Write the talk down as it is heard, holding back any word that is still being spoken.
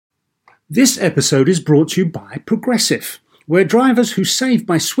This episode is brought to you by Progressive, where drivers who save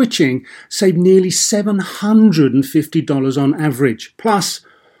by switching save nearly $750 on average. Plus,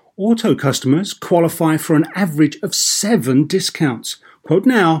 auto customers qualify for an average of 7 discounts. Quote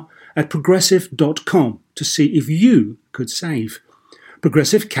now at progressive.com to see if you could save.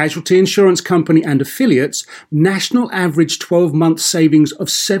 Progressive Casualty Insurance Company and affiliates, national average 12-month savings of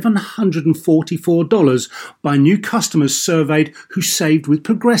 $744 by new customers surveyed who saved with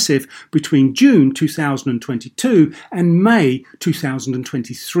Progressive between June 2022 and May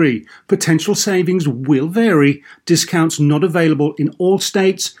 2023. Potential savings will vary. Discounts not available in all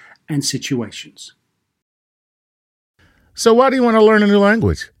states and situations. So why do you want to learn a new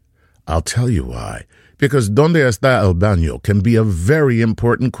language? I'll tell you why. Because ¿Dónde está el baño? Can be a very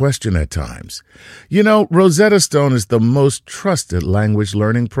important question at times. You know, Rosetta Stone is the most trusted language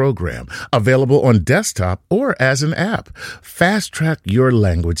learning program, available on desktop or as an app. Fast-track your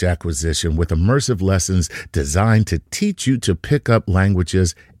language acquisition with immersive lessons designed to teach you to pick up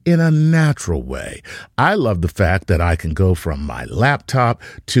languages in a natural way. I love the fact that I can go from my laptop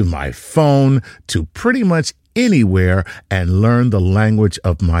to my phone to pretty much anywhere and learn the language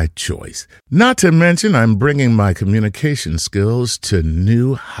of my choice. Not to mention, I'm bringing my communication skills to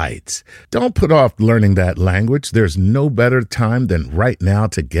new heights. Don't put off learning that language. There's no better time than right now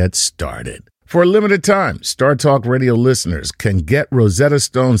to get started. For a limited time, StarTalk Radio listeners can get Rosetta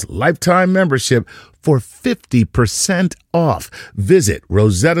Stone's lifetime membership for 50% off. Visit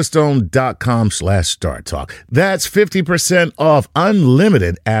rosettastone.com/StarTalk. That's 50% off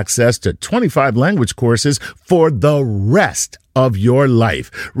unlimited access to 25 language courses for the rest of your life.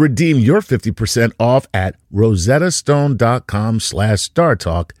 Redeem your 50% off at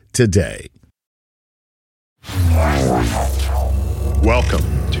rosettastone.com/StarTalk today. Welcome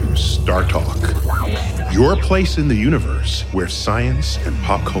to StarTalk, your place in the universe where science and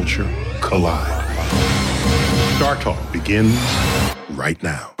pop culture collide. StarTalk begins right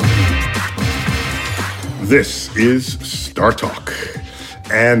now. This is StarTalk,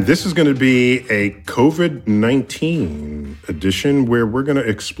 and this is going to be a COVID-19 edition where we're going to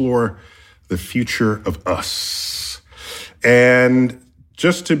explore the future of us. And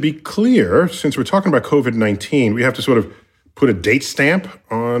just to be clear, since we're talking about COVID-19, we have to sort of put a date stamp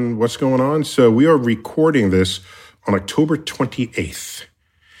on what's going on. So we are recording this on October 28th.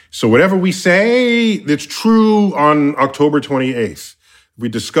 So whatever we say that's true on October 28th, we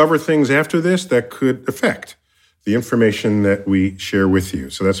discover things after this that could affect the information that we share with you.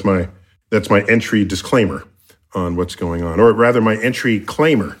 So that's my entry disclaimer on what's going on, or rather my entry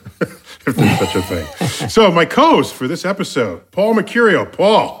claimer, if there's such a thing. So my co-host for this episode, Paul Mecurio.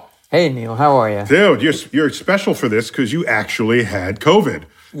 Paul. Hey, Neil, how are you? Dude, you're special for this because you actually had COVID.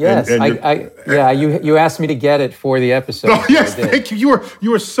 Yes, you asked me to get it for the episode. Oh, yes, thank you.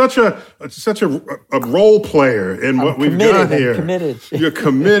 You were such a role player in what we've done here. I'm committed. You're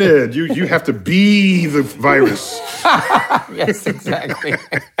committed. You have to be the virus. Yes, exactly.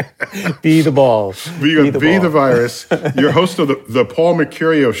 Be the ball. Be the virus. You're host of the Paul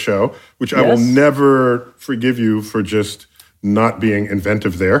Mecurio Show, which I will never forgive you for just not being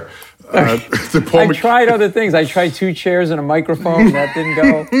inventive there. I tried other things. I tried 2 chairs and a microphone. That didn't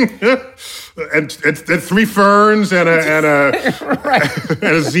go. and 3 ferns and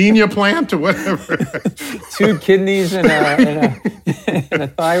a zinnia plant or whatever. 2 kidneys and a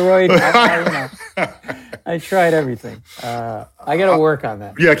thyroid. I tried everything. I got to work on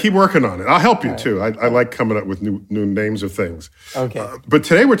that. Yeah, keep working on it. I'll help you too. I like coming up with new names of things. Okay. But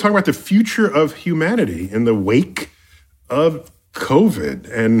today we're talking about the future of humanity in the wake of COVID.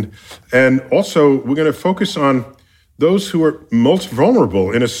 And also we're going to focus on those who are most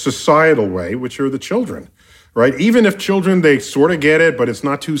vulnerable in a societal way, which are the children, right? Even if children, they sort of get it, but it's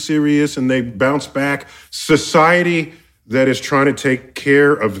not too serious and they bounce back. Society that is trying to take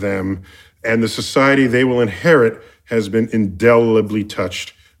care of them and the society they will inherit has been indelibly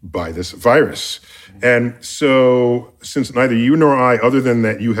touched by this virus. And so since neither you nor I, other than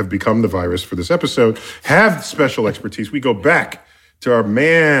that you have become the virus for this episode, have special expertise, we go back to our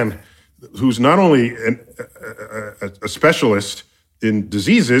man who's not only a specialist in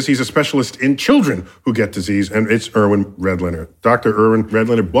diseases, he's a specialist in children who get disease, and it's Irwin Redlener. Dr. Irwin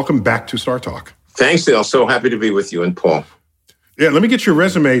Redlener, welcome back to StarTalk. Thanks, Dale. So happy to be with you and Paul. Yeah, let me get your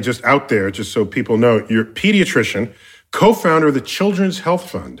resume just out there, just so people know. You're a pediatrician, co-founder of the Children's Health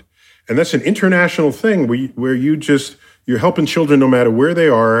Fund. And that's an international thing where you're helping children no matter where they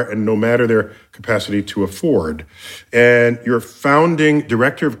are and no matter their capacity to afford. And you're founding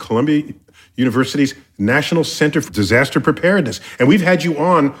director of Columbia University's National Center for Disaster Preparedness. And we've had you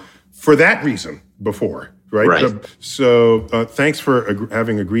on for that reason before, right? Right. So thanks for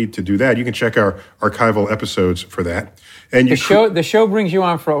having agreed to do that. You can check our archival episodes for that. And the show brings you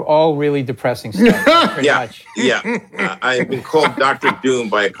on for all really depressing stuff. Pretty much. Yeah. I've been called Dr. Doom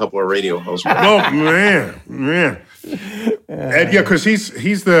by a couple of radio hosts. Oh man. And because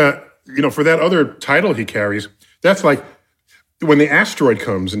he's the, for that other title he carries, that's like when the asteroid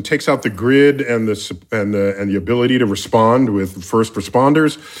comes and takes out the grid and the ability to respond with first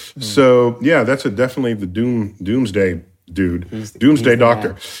responders. So that's definitely the doomsday dude, doomsday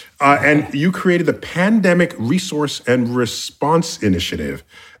doctor. And you created the Pandemic Resource and Response Initiative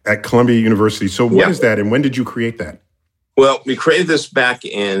at Columbia University. So what is that, and when did you create that? Well, we created this back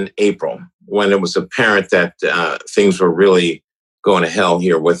in April when it was apparent that things were really going to hell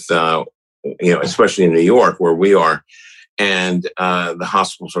here with, especially in New York where we are. And the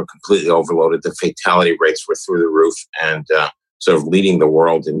hospitals were completely overloaded. The fatality rates were through the roof and sort of leading the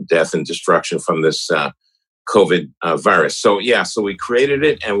world in death and destruction from this COVID virus. So we created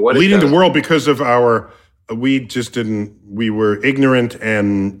it. And what leading the world because of we were ignorant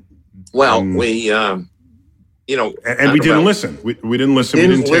and... Well, we... and we didn't listen. We didn't listen. We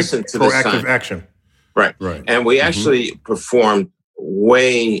didn't take proactive action. Right. And we actually performed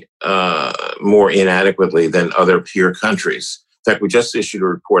way more inadequately than other peer countries. In fact, we just issued a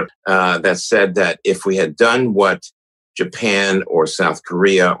report that said that if we had done what Japan or South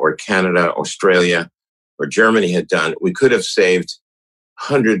Korea or Canada, Australia, or Germany had done, we could have saved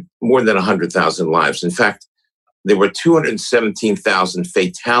more than 100,000 lives. In fact, there were 217,000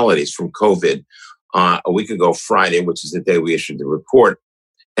 fatalities from COVID a week ago, Friday, which is the day we issued the report.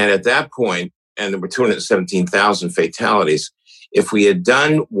 And at that point, and there were 217,000 fatalities, if we had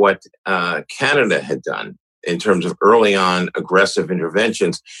done what Canada had done in terms of early on aggressive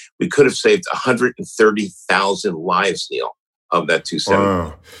interventions, we could have saved 130,000 lives, Neil, of that 270.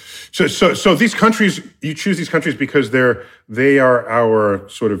 Wow. So these countries, you choose these countries because they are our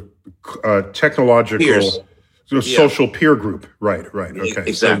sort of technological... Peers. Social peer group. Right. Okay.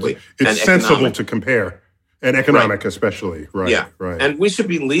 Exactly. So it's sensible to compare. And economic especially. Right. Yeah. Right. And we should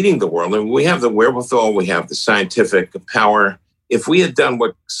be leading the world. And we have the wherewithal. We have the scientific power. If we had done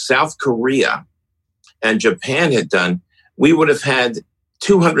what South Korea and Japan had done, we would have had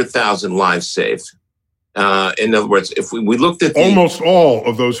 200,000 lives saved. In other words, if we looked at almost all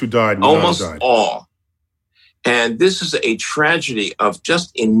of those who died. Almost all. And this is a tragedy of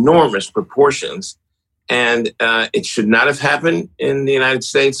just enormous proportions. And it should not have happened in the United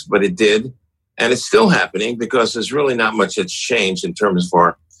States, but it did. And it's still happening because there's really not much that's changed in terms of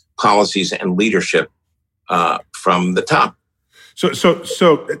our policies and leadership from the top.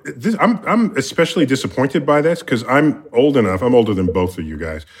 I'm especially disappointed by this because I'm old enough. I'm older than both of you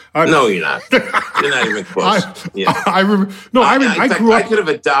guys. No, you're not. You're not even close. I grew up. I could have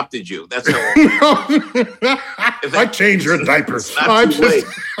adopted you. That's how old. I changed your diapers.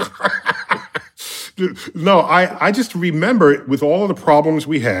 No, I just remember with all of the problems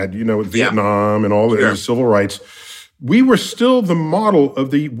we had, with Vietnam and all the civil rights, we were still the model of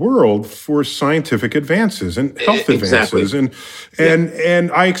the world for scientific advances and health advances.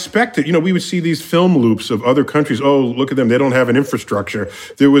 And I expected, we would see these film loops of other countries. Oh, look at them. They don't have an infrastructure.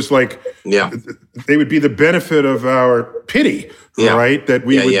 There was they would be the benefit of our pity, right? That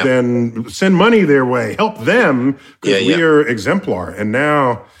we would then send money their way, help them because we are exemplar. And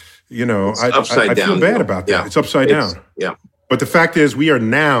now... I feel bad about that. It's upside down. Yeah. But the fact is, we are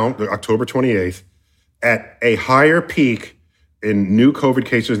now, October 28th, at a higher peak in new COVID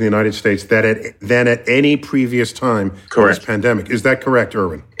cases in the United States than at any previous time in this pandemic. Is that correct,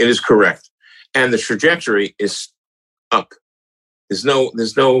 Irwin? It is correct. And the trajectory is up. There's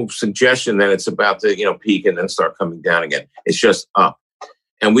no suggestion that it's about to, peak and then start coming down again. It's just up.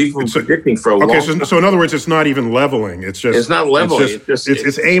 And we've been predicting for a long time. So in other words, it's not even leveling. It's not leveling.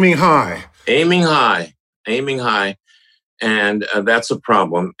 It's aiming high. Aiming high. And that's a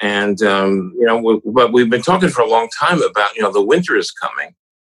problem. And, but we've been talking for a long time about, the winter is coming,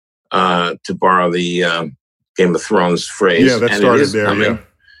 to borrow the Game of Thrones phrase. Yeah, that started there. Coming,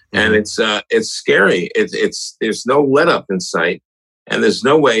 And it's scary. There's no let up in sight. And there's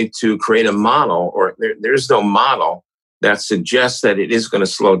no way to create a model, or there's no model that suggests that it is going to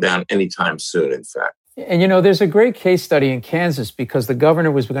slow down anytime soon, in fact. And, there's a great case study in Kansas because the governor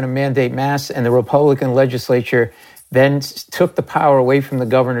was going to mandate masks and the Republican legislature then took the power away from the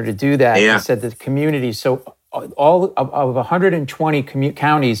governor to do that and said that the communities, so all of 120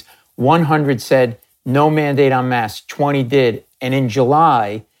 counties, 100 said no mandate on masks, 20 did. And in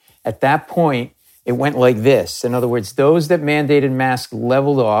July, at that point, it went like this. In other words, those that mandated masks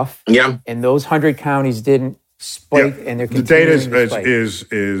leveled off and those 100 counties didn't spike, and they're the data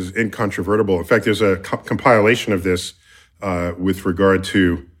is incontrovertible. In fact, there's a compilation of this with regard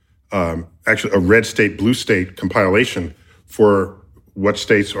to actually a red state, blue state compilation for what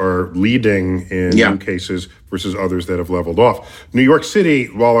states are leading in new cases versus others that have leveled off. New York City,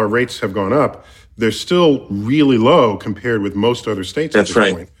 while our rates have gone up, they're still really low compared with most other states at this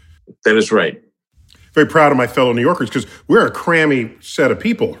point. That is right. Very proud of my fellow New Yorkers because we're a crammy set of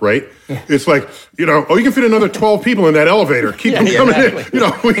people, right? Yeah. It's like, you can fit another 12 people in that elevator. Keep them coming in.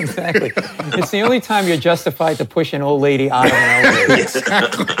 Exactly. It's the only time you're justified to push an old lady out of an elevator.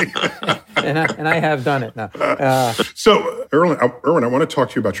 Exactly. and I have done it now. So, Irwin, I want to talk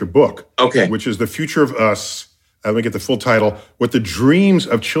to you about your book, which is The Future of Us. Let me get the full title, What the Dreams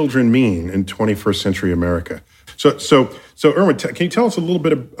of Children Mean in 21st Century America. So Irwin, can you tell us a little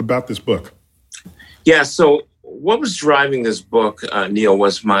bit about this book? Yeah, so what was driving this book, Neil,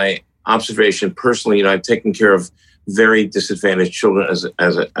 was my observation personally. I've taken care of very disadvantaged children as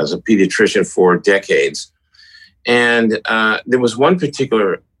a pediatrician for decades. And there was one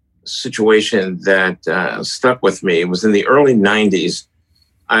particular situation that stuck with me. It was in the early 90s.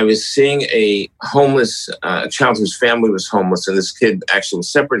 I was seeing a homeless child whose family was homeless, and this kid actually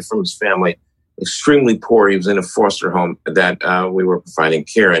was separated from his family, extremely poor. He was in a foster home that we were providing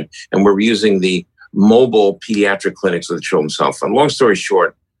care in, and we were using the mobile pediatric clinics with the Children's Health Fund. Long story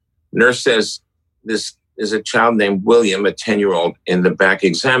short, nurse says this is a child named William, a 10-year-old, in the back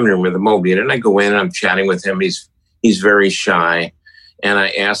examining room of the mobile unit. And I go in and I'm chatting with him. He's very shy. And I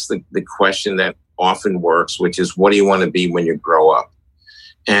ask the question that often works, which is, what do you want to be when you grow up?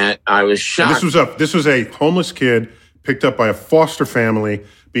 And I was shocked. This was a homeless kid picked up by a foster family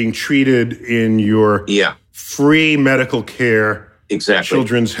being treated in your free medical care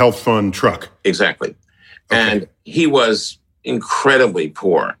Children's Health Fund truck. Exactly. Okay. And he was incredibly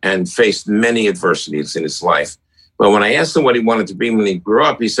poor and faced many adversities in his life. But when I asked him what he wanted to be when he grew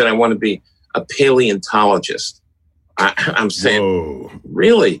up, he said, I want to be a paleontologist. I'm saying, whoa.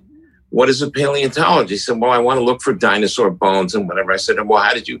 Really? What is a paleontologist? He said, well, I want to look for dinosaur bones and whatever. I said, well,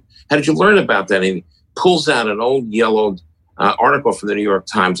 how did you learn about that? And he pulls out an old yellowed article from the New York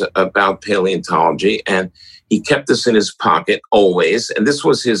Times about paleontology. And he kept this in his pocket always. And this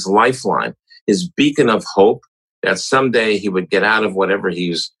was his lifeline, his beacon of hope that someday he would get out of whatever he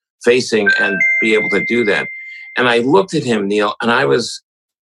was facing and be able to do that. And I looked at him, Neil, and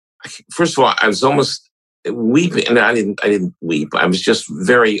first of all, I was almost weeping. And I didn't weep. I was just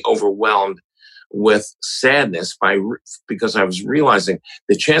very overwhelmed with sadness because I was realizing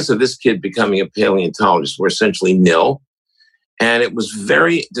the chance of this kid becoming a paleontologist were essentially nil. And it was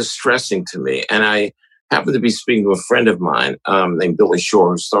very distressing to me. And I happened to be speaking to a friend of mine named Billy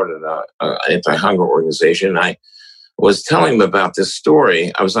Shore, who started an anti-hunger organization. And I was telling him about this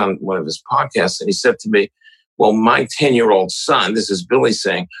story. I was on one of his podcasts, and he said to me, well, my 10-year-old son, this is Billy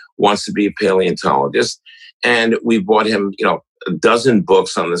saying, wants to be a paleontologist. And we bought him, a dozen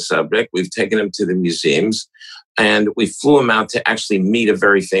books on the subject. We've taken him to the museums, and we flew him out to actually meet a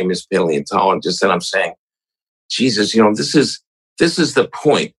very famous paleontologist. And I'm saying, Jesus, this is the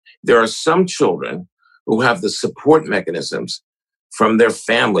point. There are some children who have the support mechanisms from their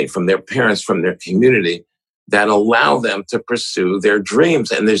family, from their parents, from their community that allow them to pursue their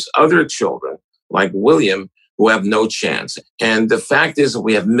dreams. And there's other children like William who have no chance. And the fact is that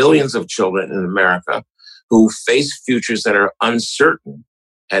we have millions of children in America who face futures that are uncertain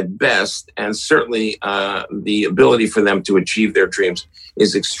at best, and certainly the ability for them to achieve their dreams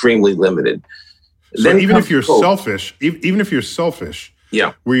is extremely limited. So then even if you're selfish,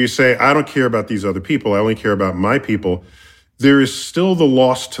 where you say, I don't care about these other people, I only care about my people, there is still the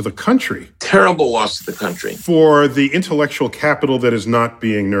loss to the country. Terrible loss to the country. For the intellectual capital that is not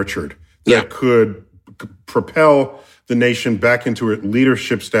being nurtured, that could propel the nation back into a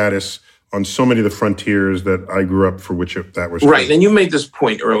leadership status on so many of the frontiers that I grew up for which that was right. True. And you made this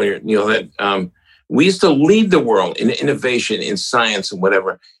point earlier, Neil, that we used to lead the world in innovation, in science and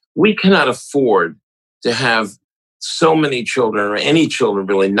whatever. We cannot afford to have so many children, or any children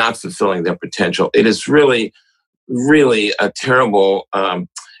really, not fulfilling their potential. It is really, really a terrible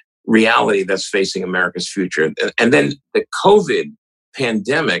reality that's facing America's future. And then the COVID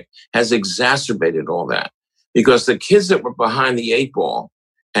pandemic has exacerbated all that, because the kids that were behind the eight ball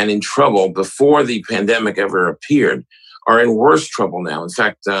and in trouble before the pandemic ever appeared are in worse trouble now. In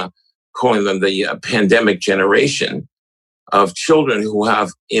fact, calling them the pandemic generation of children who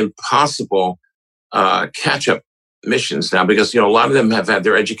have impossible catch-up missions now, because a lot of them have had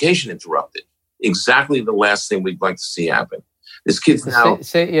their education interrupted. Exactly the last thing we'd like to see happen. This kid's now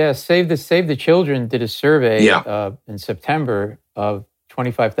Save the Children did a survey in September of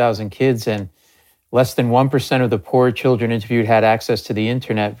 25,000 kids, and Less than 1% of the poor children interviewed had access to the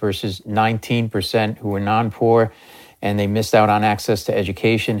internet versus 19% who were non-poor, and they missed out on access to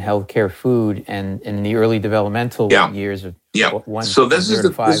education, healthcare, food, and in the early developmental years of 1 So this is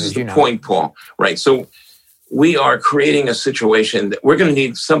the point, Paul. Right. So we are creating a situation that we're going to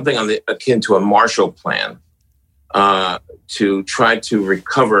need something akin to a Marshall Plan to try to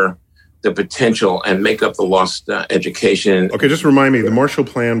recover the potential and make up the lost education. Okay, just remind me, the Marshall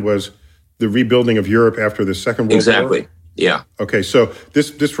Plan was the rebuilding of Europe after the Second World War? Exactly, yeah. Okay, so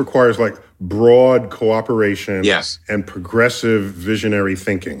this requires like broad cooperation and progressive visionary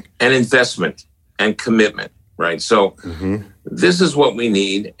thinking. And investment and commitment, right? So this is what we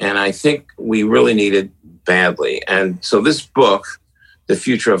need, and I think we really need it badly. And so this book, The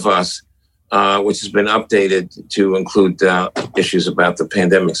Future of Us, which has been updated to include issues about the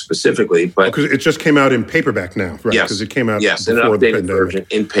pandemic specifically. But because it just came out in paperback now, right? Yes. Because it came out an updated version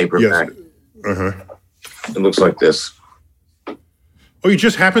in paperback. Yes. It looks like this. Oh, you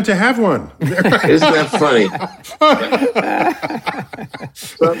just happen to have one. Isn't that funny?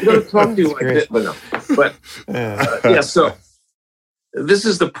 So I'm going to talk to you like this, but no. But so this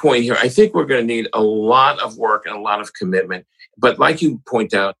is the point here. I think we're going to need a lot of work and a lot of commitment. But like you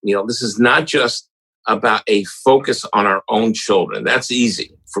point out, Neil, this is not just about a focus on our own children. That's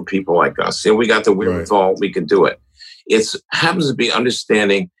easy for people like us. We got the wherewithal, we can do it. It happens to be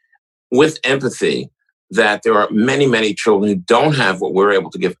understanding with empathy that there are many, many children who don't have what we're able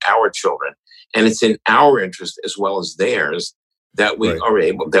to give our children. And it's in our interest as well as theirs that we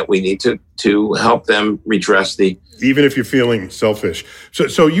we need to help them redress even if you're feeling selfish.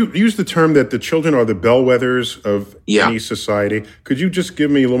 So you use the term that the children are the bellwethers of any society. Could you just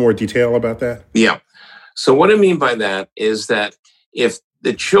give me a little more detail about that? Yeah. So what I mean by that is that if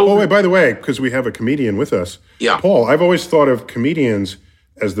the children... Oh, wait, by the way, because we have a comedian with us. Yeah. Paul, I've always thought of comedians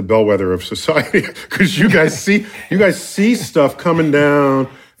as the bellwether of society because you guys see stuff coming down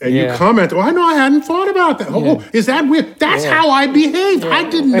and you comment, I know I hadn't thought about that. Oh, is that weird? That's how I behaved. I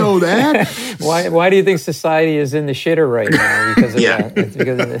didn't know that. Why do you think society is in the shitter right now? Because of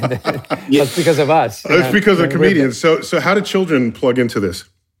that. It's because of us. It's because of comedians. So how do children plug into this?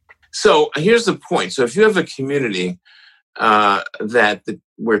 So here's the point. So if you have a community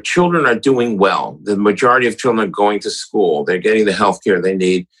where children are doing well, the majority of children are going to school, they're getting the health care they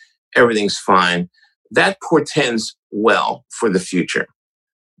need, everything's fine, that portends well for the future.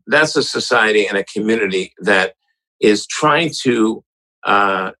 That's a society and a community that is trying to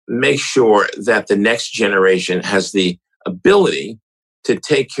make sure that the next generation has the ability to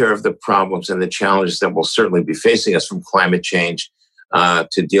take care of the problems and the challenges that will certainly be facing us, from climate change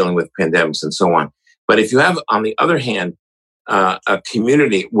to dealing with pandemics and so on. But if you have, on the other hand, a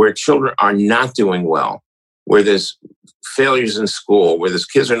community where children are not doing well, where there's failures in school, where those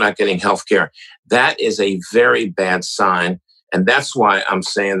kids are not getting health care, that is a very bad sign. And that's why I'm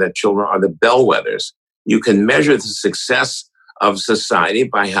saying that children are the bellwethers. You can measure the success of society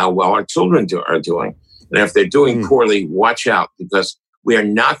by how well our children are doing. And if they're doing poorly, watch out, because we are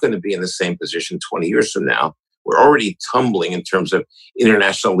not going to be in the same position 20 years from now. We're already tumbling in terms of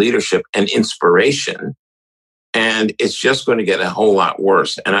international leadership and inspiration. And it's just going to get a whole lot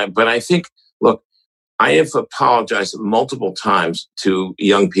worse. But I think, look, I have apologized multiple times to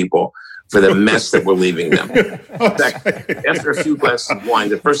young people for the mess that we're leaving them. In fact, after a few glasses of wine,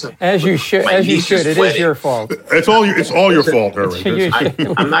 the person... As you should. It is your fault. It's all your fault, Irwin.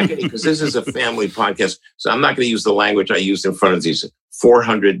 I'm not going to, because this is a family podcast, so I'm not going to use the language I used in front of these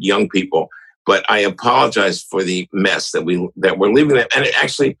 400 young people. But I apologize for the mess that we're leaving them. And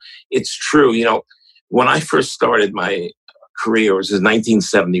it's true. You know, when I first started my career, it was in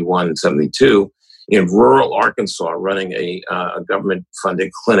 1971, 72, in rural Arkansas, running a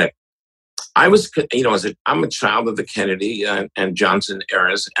government-funded clinic. I was, I'm a child of the Kennedy and Johnson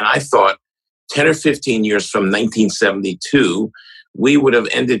eras, and I thought 10 or 15 years from 1972, we would have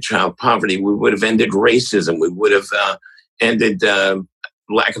ended child poverty, we would have ended racism, we would have ended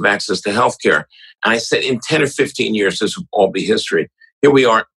lack of access to healthcare. And I said, in 10 or 15 years, this will all be history. Here we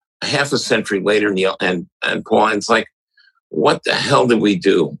are, half a century later, Neil and Paul, and it's like, what the hell did we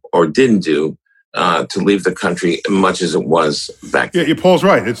do or didn't do to leave the country much as it was back then? Yeah, Paul's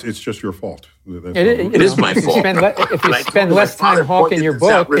right. It's just your fault. It is my fault. If you spend less time hawking your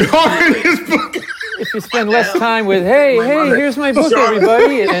book, if you spend less time with, hey, here's my book,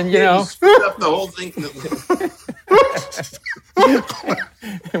 everybody, and you screwed up the whole thing.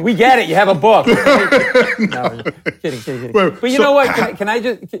 We get it. You have a book. No, kidding. But you know what? Can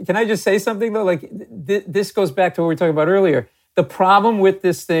I just say something though? Like this goes back to what we were talking about earlier. The problem with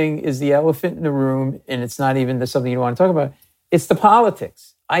this thing is the elephant in the room, and it's not even something you want to talk about. It's the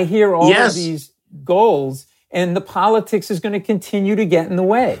politics. I hear all of these goals, and the politics is going to continue to get in the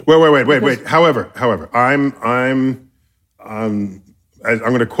way. Wait. However, I'm going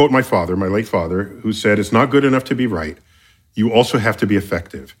to quote my father, my late father, who said, "It's not good enough to be right. You also have to be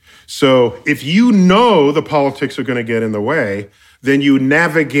effective." So if you know the politics are going to get in the way, then you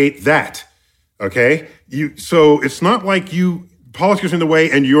navigate that. Okay? So it's not like politics are in the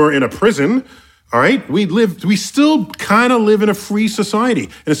way and you're in a prison. All right? We still kind of live in a free society.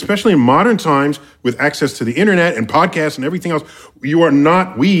 And especially in modern times with access to the internet and podcasts and everything else, we are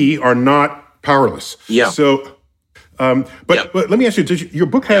not powerless. Yeah. So, but let me ask you, your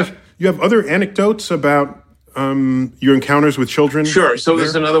book you have other anecdotes about your encounters with children? Sure. So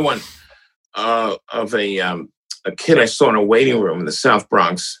there's another one of a kid I saw in a waiting room in the South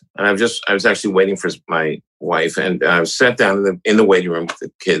Bronx. And I was actually waiting for my wife, and I was sat down in the waiting room with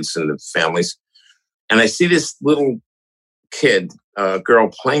the kids and the families. And I see this little kid, girl,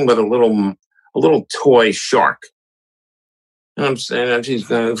 playing with a little toy shark. And I'm saying,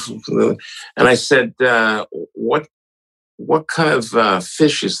 and I said, what kind of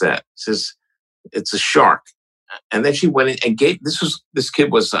fish is that? She says, it's a shark. And then she went in and this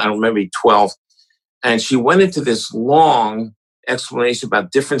kid was, I don't remember, 12. And she went into this long explanation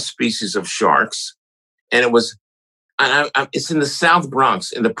about different species of sharks. And it was, it's in the South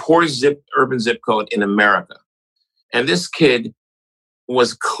Bronx, in the poorest urban zip code in America. And this kid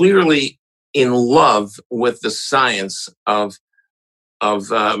was clearly in love with the science of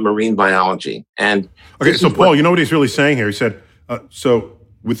marine biology. And okay, so Paul, you know what he's really saying here? He said, so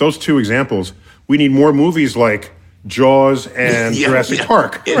with those two examples, we need more movies like Jaws and Jurassic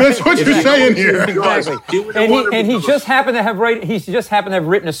Park. That's what you're saying here. Exactly. And he just happened to have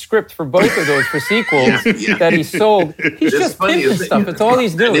written a script for both of those for sequels that he sold. He's just pimping stuff. That's all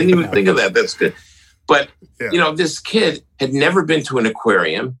he's doing. I didn't even think of that. That's good. But this kid had never been to an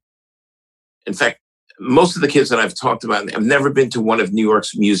aquarium. In fact, most of the kids that I've talked about have never been to one of New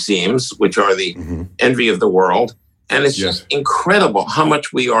York's museums, which are the envy of the world. And it's just incredible how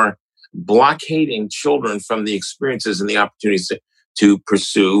much we are blockading children from the experiences and the opportunities to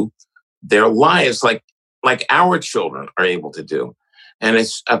pursue their lives like our children are able to do. And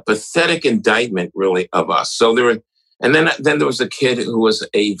it's a pathetic indictment, really, of us. So then there was a kid who was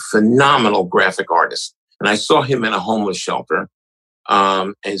a phenomenal graphic artist. And I saw him in a homeless shelter.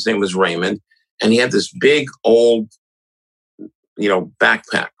 And his name was Raymond. And he had this big old,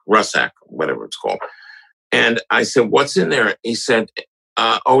 backpack, rucksack, whatever it's called. And I said, "What's in there?" He said,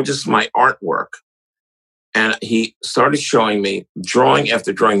 just my artwork. And he started showing me drawing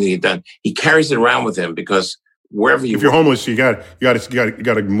after drawing that he'd done. He carries it around with him because wherever if you're homeless, you got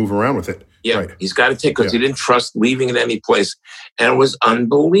to move around with it. Yeah, right. He's got to take because he didn't trust leaving it any place, and it was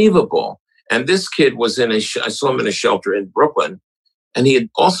unbelievable. And this kid was I saw him in a shelter in Brooklyn, and he had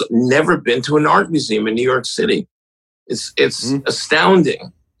also never been to an art museum in New York City. It's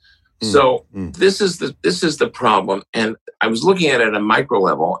astounding. So this is the problem. And I was looking at it at a micro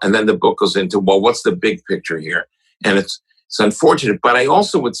level, and then the book goes into, well, what's the big picture here? And it's unfortunate. But I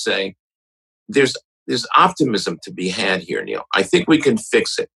also would say there's optimism to be had here, Neil. I think we can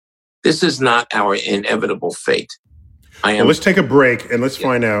fix it. This is not our inevitable fate. Well, let's take a break and let's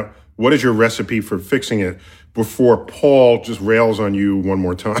find out what is your recipe for fixing it before Paul just rails on you one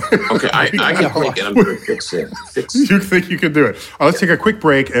more time. Okay, I can take it. I'm going to fix it. You think you can do it? Let's take a quick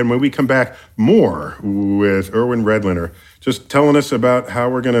break, and when we come back, more with Irwin Redlener, just telling us about how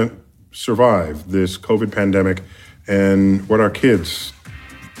we're going to survive this COVID pandemic and what our kids,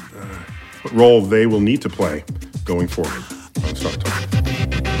 what role they will need to play going forward on StarTalk.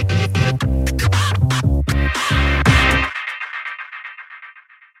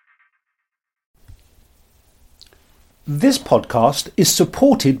 This podcast is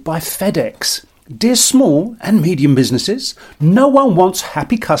supported by FedEx. Dear small and medium businesses, no one wants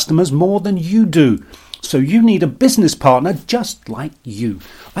happy customers more than you do. So you need a business partner just like you,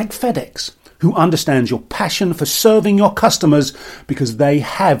 like FedEx, who understands your passion for serving your customers because they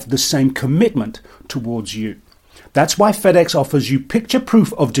have the same commitment towards you. That's why FedEx offers you picture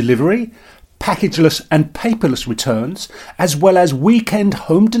proof of delivery, packageless and paperless returns, as well as weekend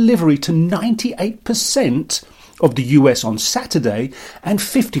home delivery to 98% of the US on Saturday and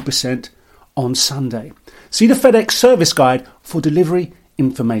 50% on Sunday. See the FedEx service guide for delivery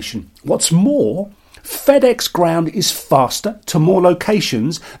information. What's more, FedEx Ground is faster to more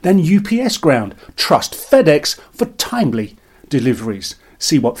locations than UPS Ground. Trust FedEx for timely deliveries.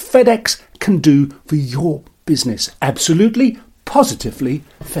 See what FedEx can do for your business. Absolutely, positively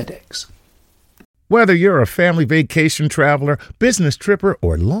FedEx. Whether you're a family vacation traveler, business tripper,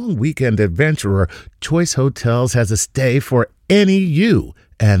 or long weekend adventurer, Choice Hotels has a stay for any you.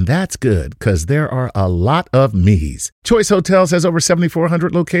 and that's good because there are a lot of me's. Choice Hotels has over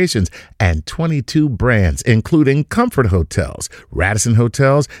 7,400 locations and 22 brands, including Comfort Hotels, Radisson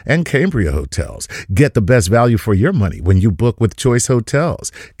Hotels, and Cambria Hotels. Get the best value for your money when you book with Choice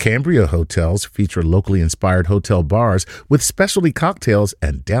Hotels. Cambria Hotels feature locally inspired hotel bars with specialty cocktails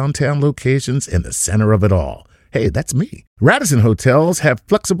and downtown locations in the center of it all. Hey, that's me. Radisson Hotels have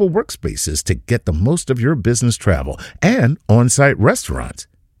flexible workspaces to get the most of your business travel and on-site restaurants.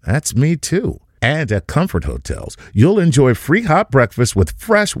 That's me too. And at Comfort Hotels, you'll enjoy free hot breakfast with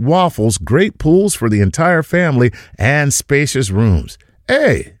fresh waffles, great pools for the entire family, and spacious rooms.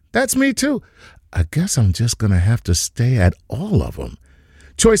 Hey, that's me too. I guess I'm just going to have to stay at all of them.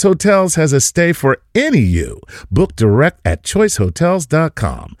 Choice Hotels has a stay for any you. Book direct at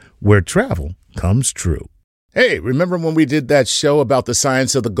choicehotels.com, where travel comes true. Hey, remember when we did that show about the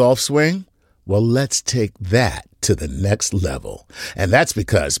science of the golf swing? Well, let's take that to the next level. And that's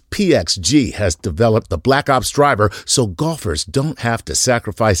because PXG has developed the Black Ops driver so golfers don't have to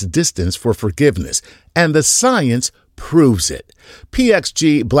sacrifice distance for forgiveness. And the science proves it.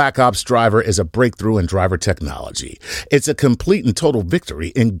 PXG Black Ops driver is a breakthrough in driver technology. It's a complete and total victory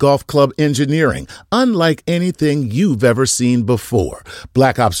in golf club engineering, unlike anything you've ever seen before.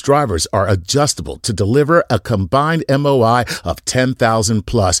 Black Ops drivers are adjustable to deliver a combined MOI of 10,000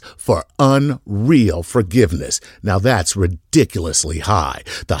 plus for unreal forgiveness. Now that's ridiculously high.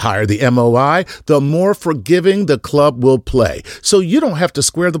 The higher the MOI, the more forgiving the club will play. So you don't have to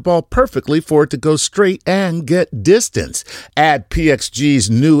square the ball perfectly for it to go straight and get distance. Add PXG's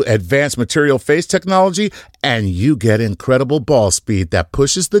new advanced material face technology, and you get incredible ball speed that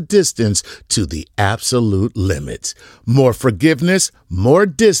pushes the distance to the absolute limits. More forgiveness, more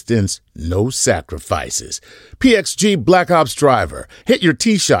distance, no sacrifices. PXG Black Ops driver. Hit your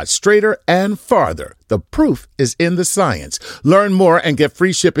tee shot straighter and farther. The proof is in the science. Learn more and get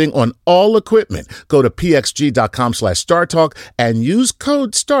free shipping on all equipment. Go to pxg.com/StarTalk and use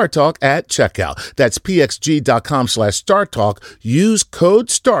code StarTalk at checkout. That's pxg.com/StarTalk. Use code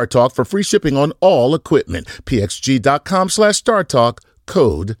StarTalk for free shipping on all equipment. pxg.com/StarTalk,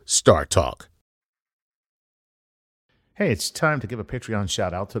 code StarTalk. Hey, it's time to give a Patreon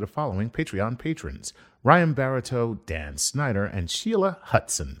shout out to the following Patreon patrons: Ryan Barito, Dan Snyder, and Sheila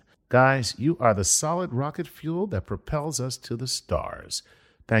Hudson. Guys, you are the solid rocket fuel that propels us to the stars.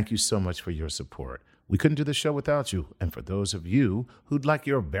 Thank you so much for your support. We couldn't do the show without you. And for those of you who'd like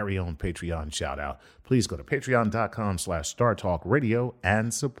your very own Patreon shout out, please go to patreon.com/StarTalkRadio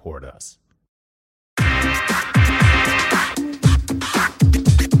and support us.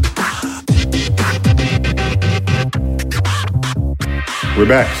 We're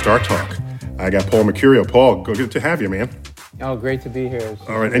back, StarTalk. I got Paul Mecurio. Paul, good to have you, man. Oh, great to be here.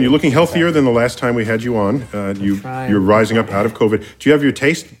 All right, and you're looking healthier than the last time we had you on. You're rising up out of COVID. Do you have your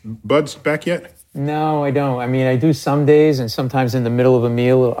taste buds back yet? No, I don't. I mean, I do some days, and sometimes in the middle of a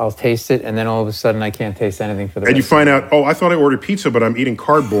meal, I'll taste it, and then all of a sudden, I can't taste anything for the rest. And you find out, oh, I thought I ordered pizza, but I'm eating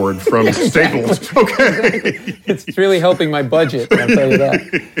cardboard from Staples. Okay. It's really helping my budget, I'll tell you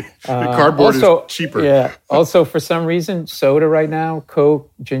that. Cardboard is cheaper. Yeah. Also, for some reason, soda right now,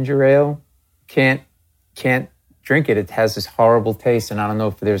 Coke, ginger ale, can't drink it. It has this horrible taste, and I don't know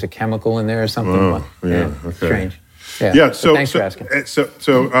if there's a chemical in there or something. Oh, but, okay. Strange. Yeah. So thanks for asking. So,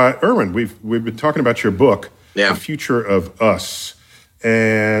 Irwin, we've been talking about your book, The Future of Us,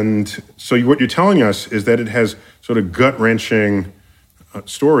 and so what you're telling us is that it has sort of gut-wrenching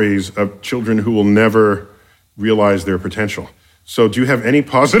stories of children who will never realize their potential. So, do you have any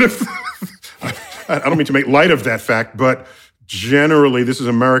positive? I don't mean to make light of that fact, but generally, this is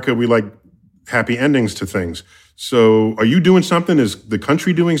America. We like happy endings to things. So, are you doing something? Is the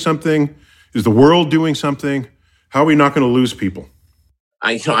country doing something? Is the world doing something? How are we not going to lose people?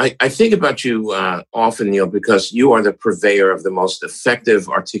 I think about you often, Neil, because you are the purveyor of the most effective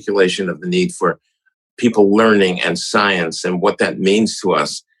articulation of the need for people learning and science and what that means to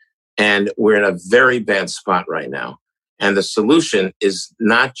us. And we're in a very bad spot right now. And the solution is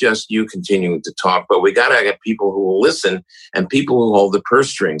not just you continuing to talk, but we got to get people who will listen and people who hold the purse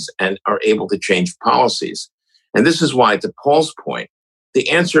strings and are able to change policies. And this is why, to Paul's point, the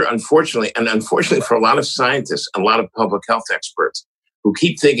answer, unfortunately for a lot of scientists, a lot of public health experts who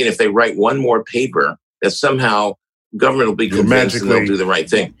keep thinking if they write one more paper that somehow government will be convinced and they'll do the right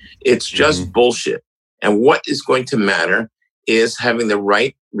thing. It's just bullshit. And what is going to matter is having the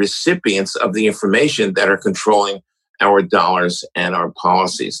right recipients of the information that are controlling our dollars and our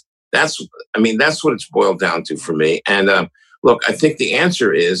policies. That's what it's boiled down to for me. And look, I think the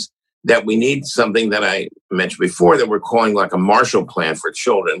answer is that we need something that I mentioned before that we're calling like a Marshall Plan for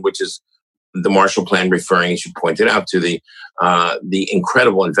children, which is the Marshall Plan, referring, as you pointed out, to the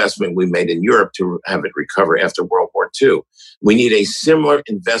incredible investment we made in Europe to have it recover after World War II. We need a similar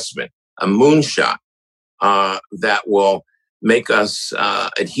investment, a moonshot that will make us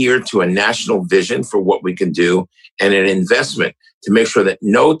adhere to a national vision for what we can do, and an investment to make sure that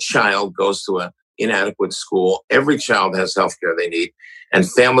no child goes to an inadequate school. Every child has health care they need, and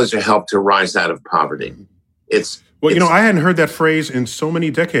families are helped to rise out of poverty. I hadn't heard that phrase in so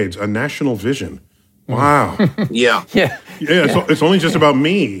many decades, a national vision. Wow. Yeah. It's only just about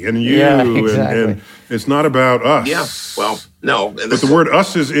me and you, exactly. and it's not about us. Yeah, well, no. But the word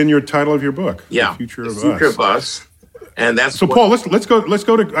us is in your title of your book. Yeah. The future of us. And that's so. Paul, let's go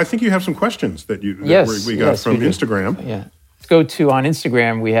to. I think you have some questions that we got from Instagram. Yeah. Let's go to on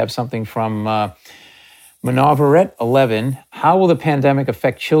Instagram. We have something from Manaveret11. How will the pandemic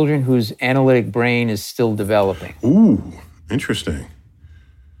affect children whose analytic brain is still developing? Ooh, interesting.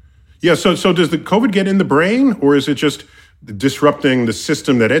 Yeah. So does the COVID get in the brain, or is it just disrupting the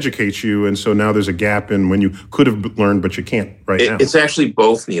system that educates you, and so now there's a gap in when you could have learned but you can't now? It's actually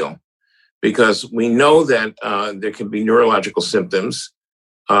both, Neil. Because we know that there can be neurological symptoms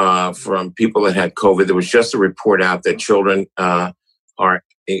from people that had COVID. There was just a report out that children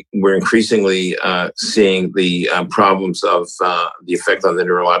we're increasingly seeing the problems of the effect on the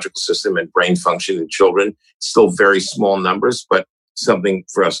neurological system and brain function in children. Still very small numbers, but something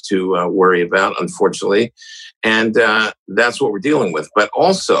for us to worry about, unfortunately. And that's what we're dealing with. But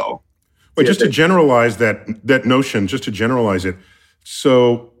also... But just to generalize that notion, just to generalize it,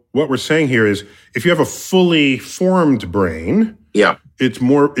 so... What we're saying here is, if you have a fully formed brain, it's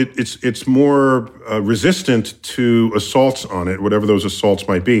more resistant to assaults on it, whatever those assaults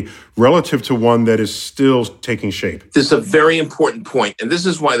might be, relative to one that is still taking shape. This is a very important point, and this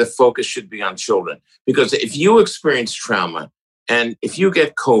is why the focus should be on children. Because if you experience trauma, and if you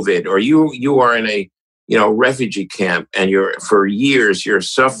get COVID, or you are in a refugee camp, and for years you're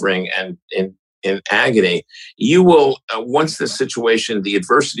suffering and in agony, you will, once the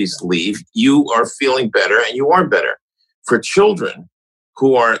adversities leave, you are feeling better, and you are better. For children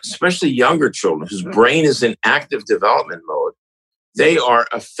who are, especially younger children, whose brain is in active development mode, they are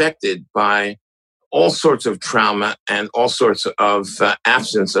affected by all sorts of trauma and all sorts of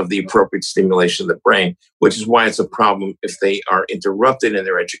absence of the appropriate stimulation of the brain, which is why it's a problem if they are interrupted in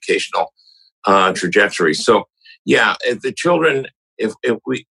their educational trajectory. So, if the children,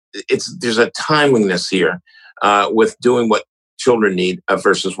 there's a timeliness here with doing what children need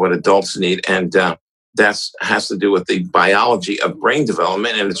versus what adults need, and that has to do with the biology of brain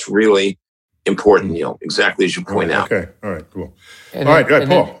development, and it's really important, Neil, exactly as you point out. Okay, all right, cool. All right, go ahead,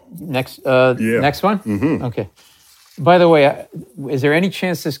 Paul. Next one? Mm-hmm. Okay. By the way, is there any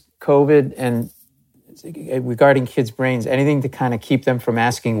chance this COVID and regarding kids' brains, anything to kind of keep them from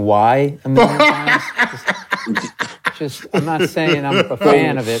asking why a million times? I'm not saying I'm a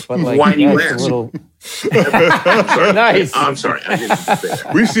fan of it, but why do you ask? A little... Nice. I'm sorry. I didn't say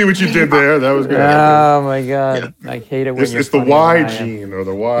that. We see what you did there. That was good. Oh my God. Yeah. I hate it when it's the why gene or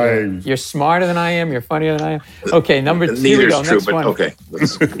the why. You're smarter than I am. You're funnier than I am. Okay, number 2. Neither is true, next but one. Okay.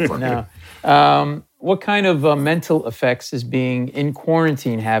 No. What kind of mental effects is being in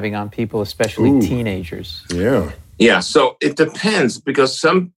quarantine having on people, especially teenagers? Yeah. So it depends, because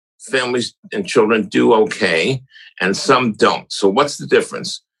some families and children do okay, and some don't. So what's the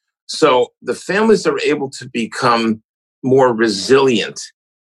difference? So the families are able to become more resilient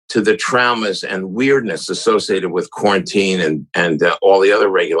to the traumas and weirdness associated with quarantine and all the other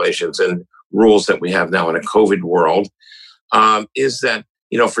regulations and rules that we have now in a COVID world, is that,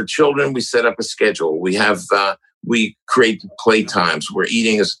 for children, we set up a schedule. We create play times. We're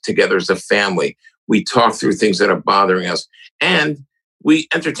eating together as a family. We talk through things that are bothering us, and we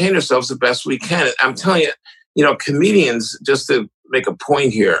entertain ourselves the best we can. I'm telling you, comedians, just to make a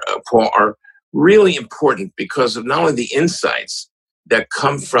point here, Paul, are really important because of not only the insights that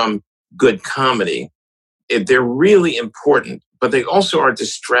come from good comedy, they're really important, but they also are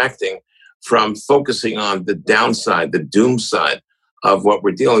distracting from focusing on the downside, the doom side of what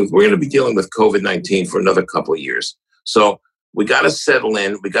we're dealing with. We're going to be dealing with COVID-19 for another couple of years. So we got to settle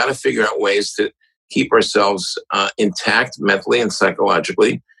in. We got to figure out ways to keep ourselves intact mentally and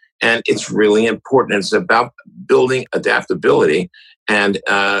psychologically. And it's really important. It's about building adaptability and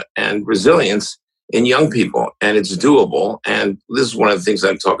resilience in young people. And it's doable. And this is one of the things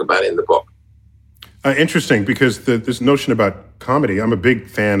I talk about in the book. Interesting, because this notion about comedy, I'm a big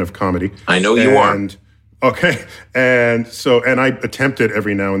fan of comedy. I know you are. Okay. And I attempt it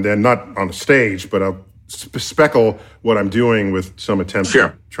every now and then, not on a stage, but I'll speckle what I'm doing with some attempt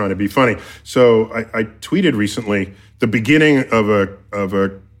at trying to be funny. So I tweeted recently the beginning of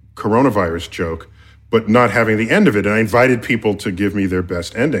a coronavirus joke, but not having the end of it. And I invited people to give me their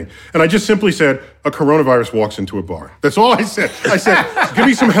best ending. And I just simply said, a coronavirus walks into a bar. That's all I said. I said, give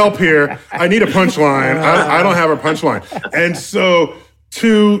me some help here. I need a punchline. I don't have a punchline. And so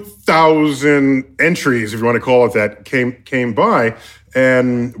 2,000 entries, if you want to call it that, came by.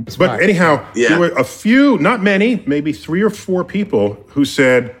 But anyhow, there were a few, not many, maybe 3 or 4 people who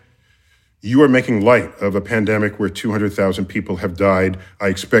said, you are making light of a pandemic where 200,000 people have died. I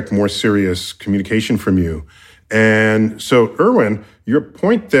expect more serious communication from you. And so, Irwin, your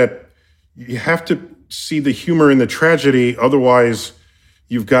point that you have to see the humor in the tragedy, otherwise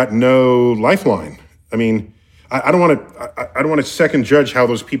you've got no lifeline. I mean, I don't want to second judge how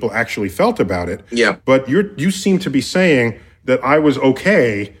those people actually felt about it. Yeah. But you seem to be saying that I was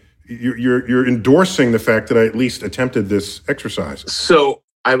okay. You're endorsing the fact that I at least attempted this exercise. So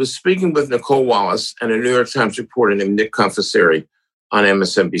I was speaking with Nicole Wallace and a New York Times reporter named Nick Confesseri on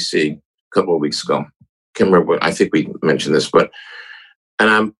MSNBC a couple of weeks ago. Can't remember I think we mentioned this, and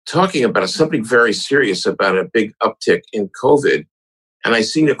I'm talking about something very serious about a big uptick in COVID. And I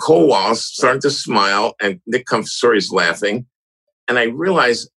see Nicole Wallace starting to smile and Nick Confesseri is laughing. And I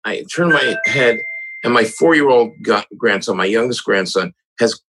realize I turn my head and my 4-year-old grandson, my youngest grandson,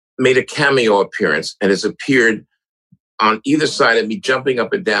 has made a cameo appearance and has appeared on either side of me, jumping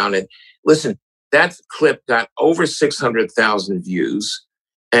up and down. And listen, that clip got over 600,000 views.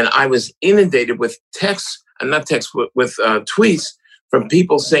 And I was inundated with with tweets from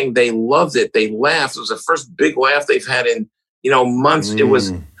people saying they loved it. They laughed. It was the first big laugh they've had in, months. It was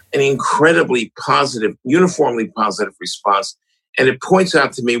an incredibly positive, uniformly positive response. And it points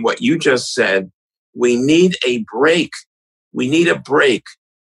out to me what you just said. We need a break. We need a break.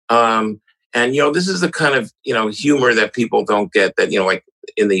 And, this is the kind of, humor that people don't get that, like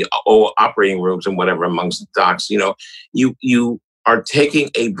in the operating rooms and whatever amongst docs, you are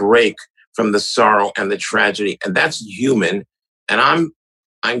taking a break from the sorrow and the tragedy, and that's human. And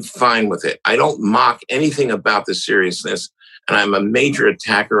I'm fine with it. I don't mock anything about the seriousness, and I'm a major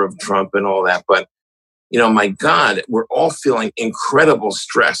attacker of Trump and all that. But, my God, we're all feeling incredible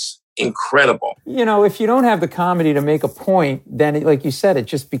stress. Incredible. If you don't have the comedy to make a point, then, like you said, it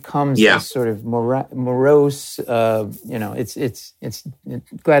just becomes this sort of morose. It's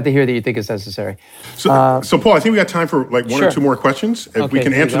glad to hear that you think it's necessary. So Paul, I think we got time for like one or two more questions. If we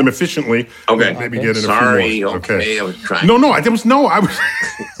can answer them efficiently, maybe get in a few more. Okay. I was trying. No. I was.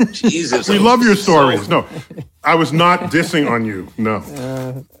 Jesus. We love your stories. No, I was not dissing on you. No.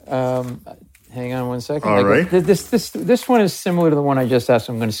 Hang on one second. All right. This one is similar to the one I just asked.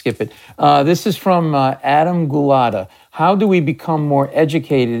 I'm going to skip it. This is from Adam Gulata. How do we become more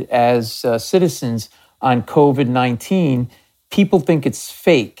educated as citizens on COVID-19? People think it's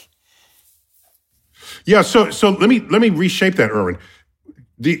fake. Yeah. So let me reshape that, Irwin.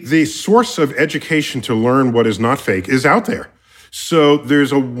 The source of education to learn what is not fake is out there. So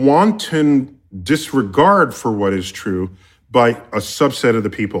there's a wanton disregard for what is true by a subset of the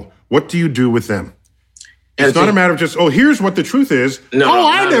people. What do you do with them? It's not a matter of just, here's what the truth is.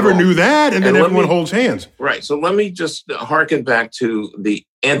 I never knew that. And then everyone holds hands. Right. So let me just harken back to the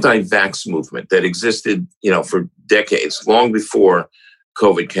anti-vax movement that existed, for decades, long before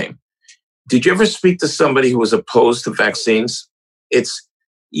COVID came. Did you ever speak to somebody who was opposed to vaccines? It's,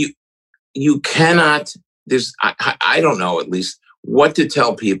 you cannot, I don't know at least what to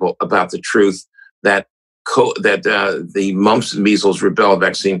tell people about the truth that the mumps and measles rubella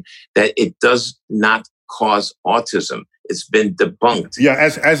vaccine, that it does not cause autism. It's been debunked. Yeah,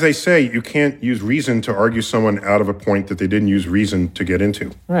 as they say, you can't use reason to argue someone out of a point that they didn't use reason to get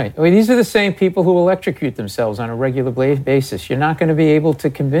into. Right. I mean, these are the same people who electrocute themselves on a regular basis. You're not going to be able to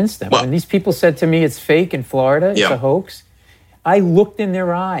convince them. When these people said to me, it's fake in Florida, it's a hoax, I looked in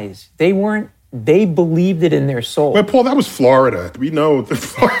their eyes. They believed it in their soul. Well, Paul, that was Florida. We know.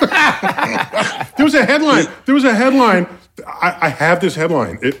 There was a headline. I have this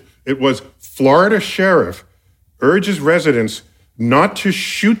headline. It was Florida sheriff urges residents not to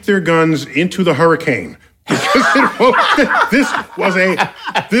shoot their guns into the hurricane. This was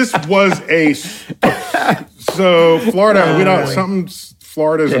a. So Florida,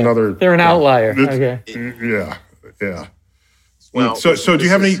 Florida's another. They're an outlier. Okay. Yeah. Well, so do you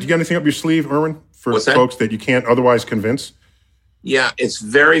have anything up your sleeve, Irwin, for folks that you can't otherwise convince? Yeah, it's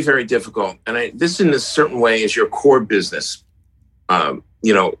very, very difficult. And this in a certain way is your core business,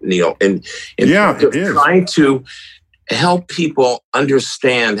 Neil. And it is. Trying to help people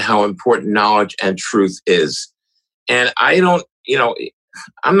understand how important knowledge and truth is. And I'm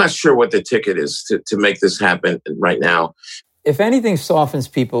not sure what the ticket is to make this happen right now. if anything softens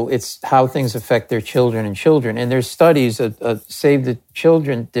people, it's how things affect their children. And there's studies, Save the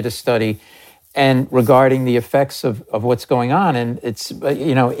Children did a study and regarding the effects of what's going on. And it's,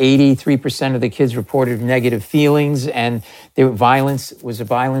 83% of the kids reported negative feelings, and there was a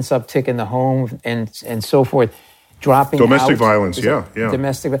violence uptick in the home and so forth, dropping domestic out. Violence, yeah.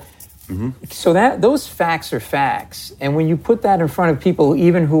 Domestic violence. Mm-hmm. So those facts are facts. And when you put that in front of people,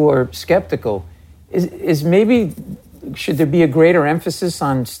 even who are skeptical, is maybe... should there be a greater emphasis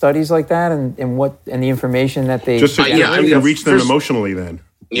on studies like that and the information that they just to reach them emotionally then,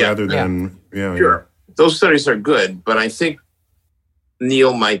 rather than sure. Those studies are good, but I think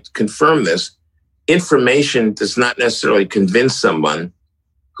Neil might confirm this. Information does not necessarily convince someone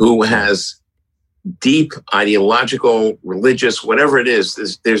who has deep ideological, religious, whatever it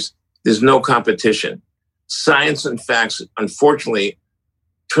is. There's no competition. Science and facts, unfortunately,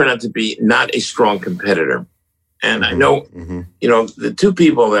 turn out to be not a strong competitor. And I know, the two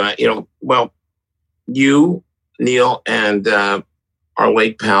people that you, Neil, and our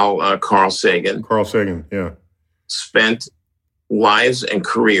late pal, Carl Sagan. Carl Sagan, yeah. Spent lives and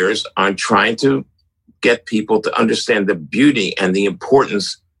careers on trying to get people to understand the beauty and the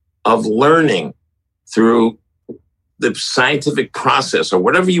importance of learning through the scientific process, or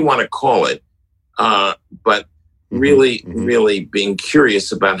whatever you want to call it. But really being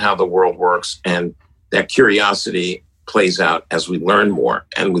curious about how the world works, and that curiosity plays out as we learn more,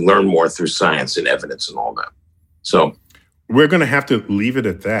 and we learn more through science and evidence and all that. So we're going to have to leave it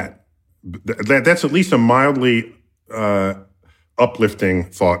at that. That's at least a mildly uplifting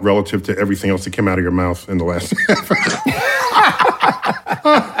thought relative to everything else that came out of your mouth in the last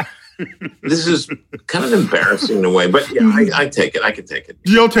This is kind of embarrassing in a way, but yeah, I take it. I can take it.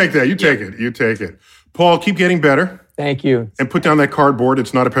 You'll take that. You take it. Paul, keep getting better. Thank you. And put down that cardboard.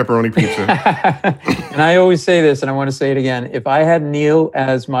 It's not a pepperoni pizza. And I always say this, and I want to say it again. If I had Neil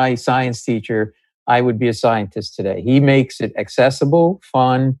as my science teacher, I would be a scientist today. He makes it accessible,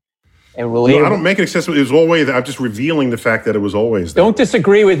 fun, and relatable. No, I don't make it accessible. It was always. I'm just revealing the fact that it was always there. Don't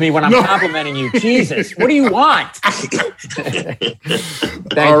disagree with me when I'm complimenting you. Jesus, what do you want?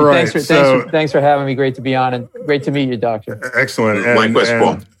 Thanks for having me. Great to be on, and great to meet you, Doctor. Excellent. Likewise,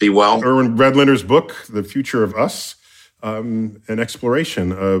 Paul. Be well. Irwin Redlener's book, The Future of Us, an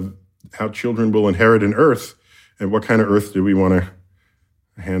exploration of how children will inherit an Earth, and what kind of Earth do we want to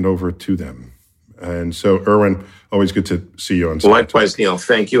hand over to them. And so, Irwin, always good to see you on StarTalk. Likewise, Neil.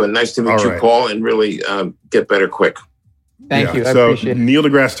 Thank you. And nice to meet you, Paul, and really get better quick. Thank you. I so appreciate it. Neil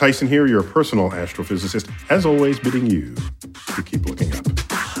deGrasse Tyson here, your personal astrophysicist, as always, bidding you to keep looking up.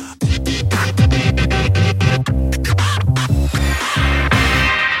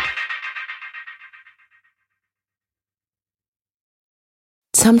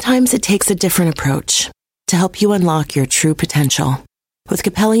 Sometimes it takes a different approach to help you unlock your true potential. With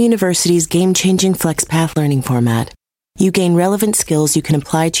Capella University's game-changing FlexPath learning format, you gain relevant skills you can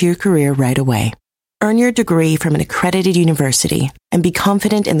apply to your career right away. Earn your degree from an accredited university and be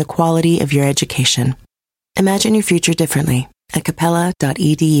confident in the quality of your education. Imagine your future differently at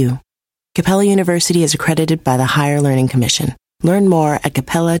capella.edu. Capella University is accredited by the Higher Learning Commission. Learn more at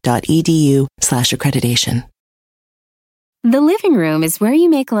capella.edu/accreditation. The living room is where you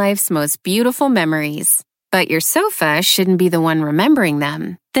make life's most beautiful memories. But your sofa shouldn't be the one remembering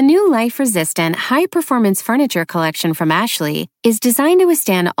them. The new life-resistant, high-performance furniture collection from Ashley is designed to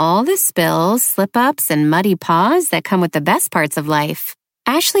withstand all the spills, slip-ups, and muddy paws that come with the best parts of life.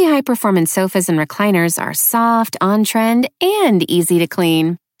 Ashley high-performance sofas and recliners are soft, on-trend, and easy to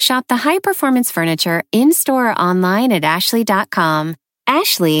clean. Shop the high-performance furniture in-store or online at ashley.com.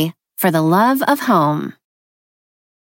 Ashley, for the love of home.